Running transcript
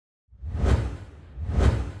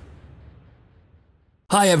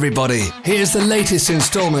Hi everybody, here's the latest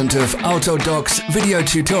installment of Autodoc's video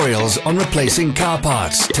tutorials on replacing car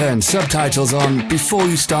parts. Turn subtitles on before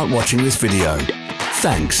you start watching this video.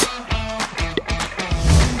 Thanks.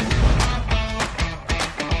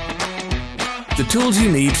 The tools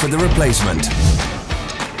you need for the replacement.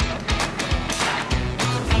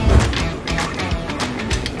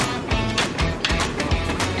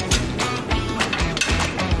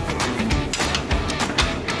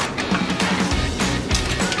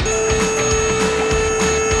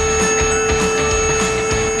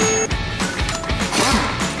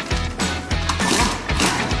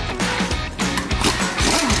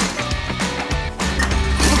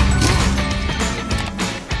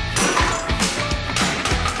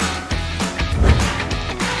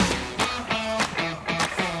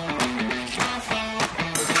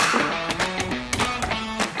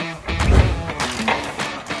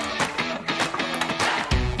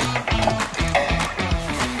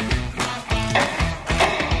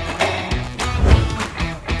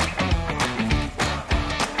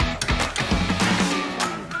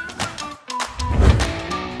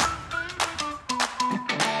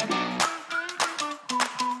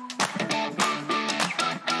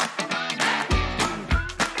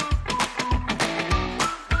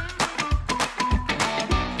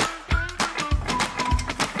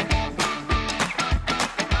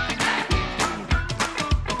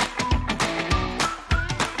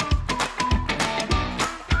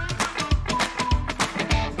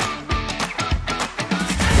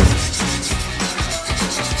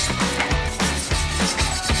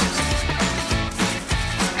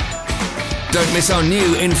 Don't miss our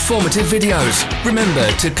new informative videos. Remember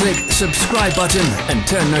to click subscribe button and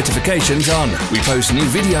turn notifications on. We post new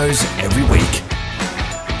videos every week.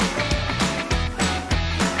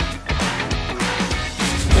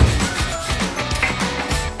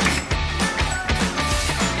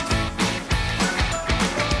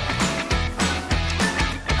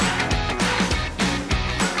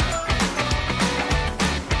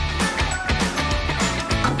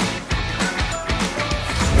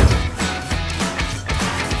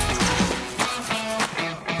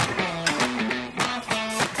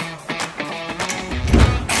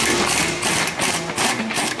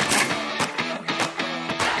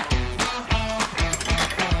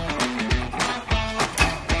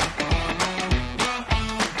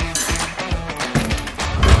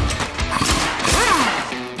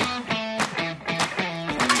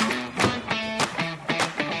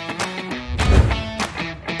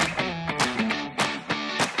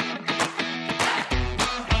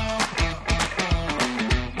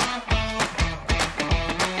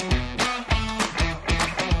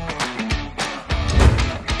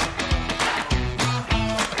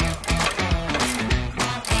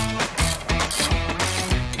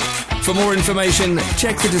 For more information,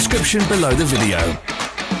 check the description below the video.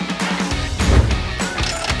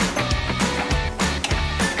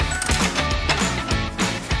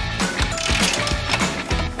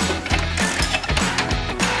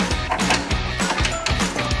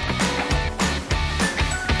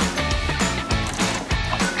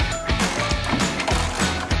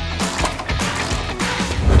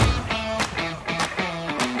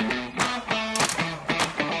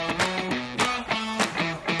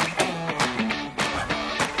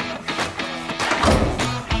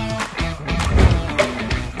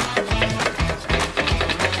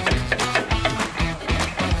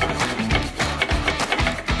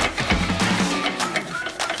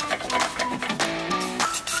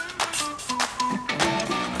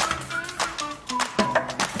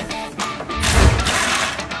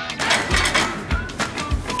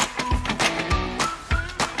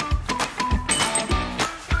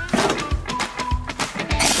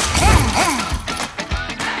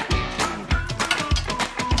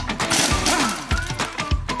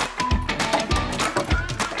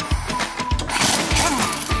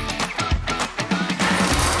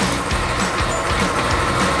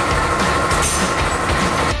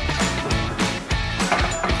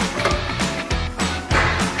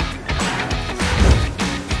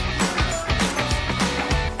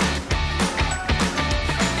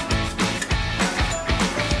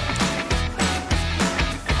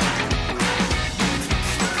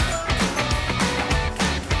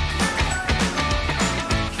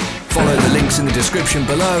 Follow the links in the description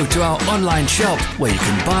below to our online shop where you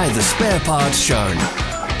can buy the spare parts shown.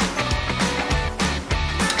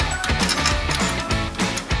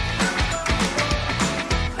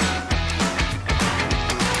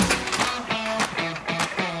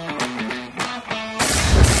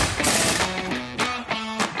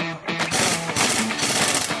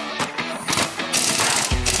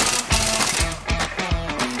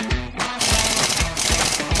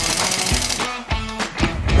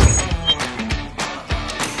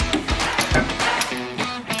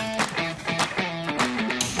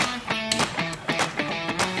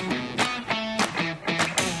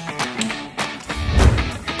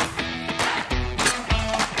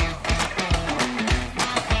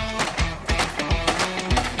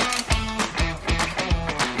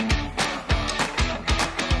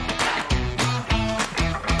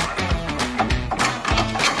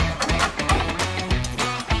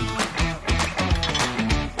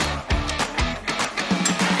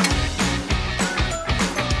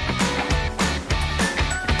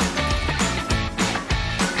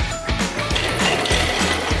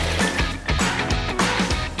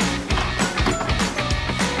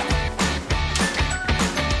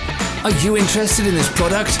 Are you interested in this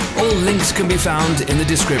product? All links can be found in the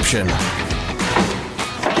description.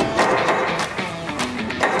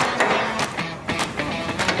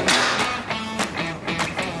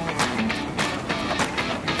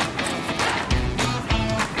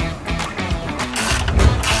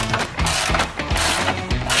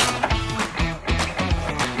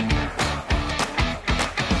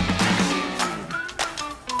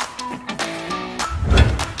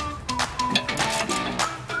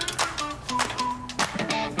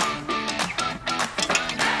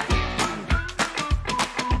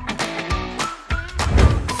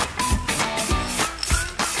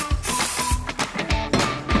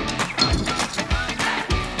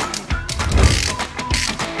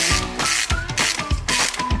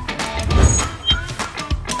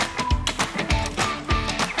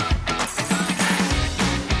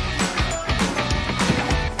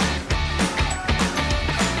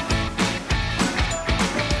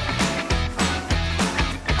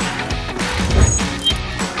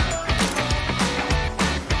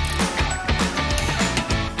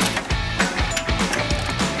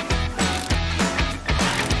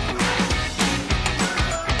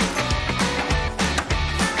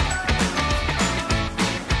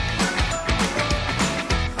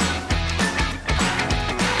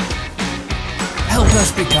 Help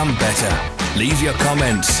us become better. Leave your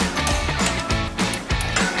comments.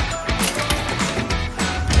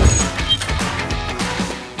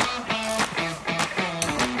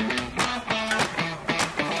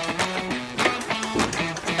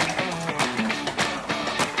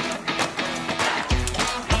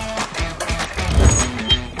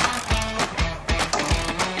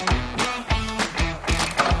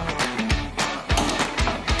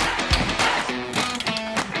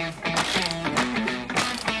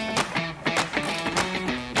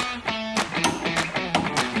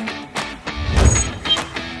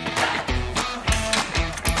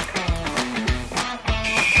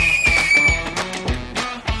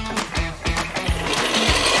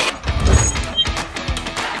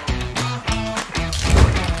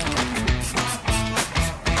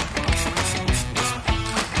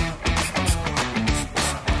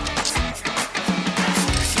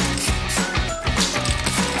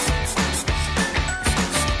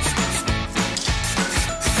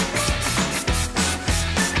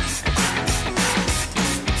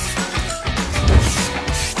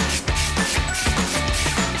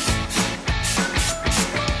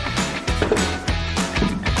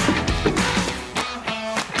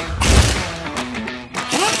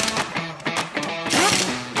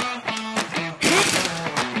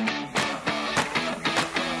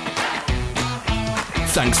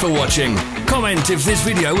 Thanks for watching. Comment if this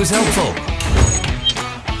video was helpful.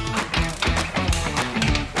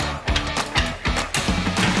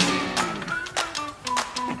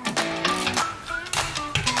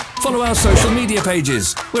 Follow our social media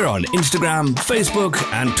pages. We're on Instagram, Facebook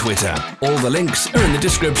and Twitter. All the links are in the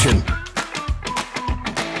description.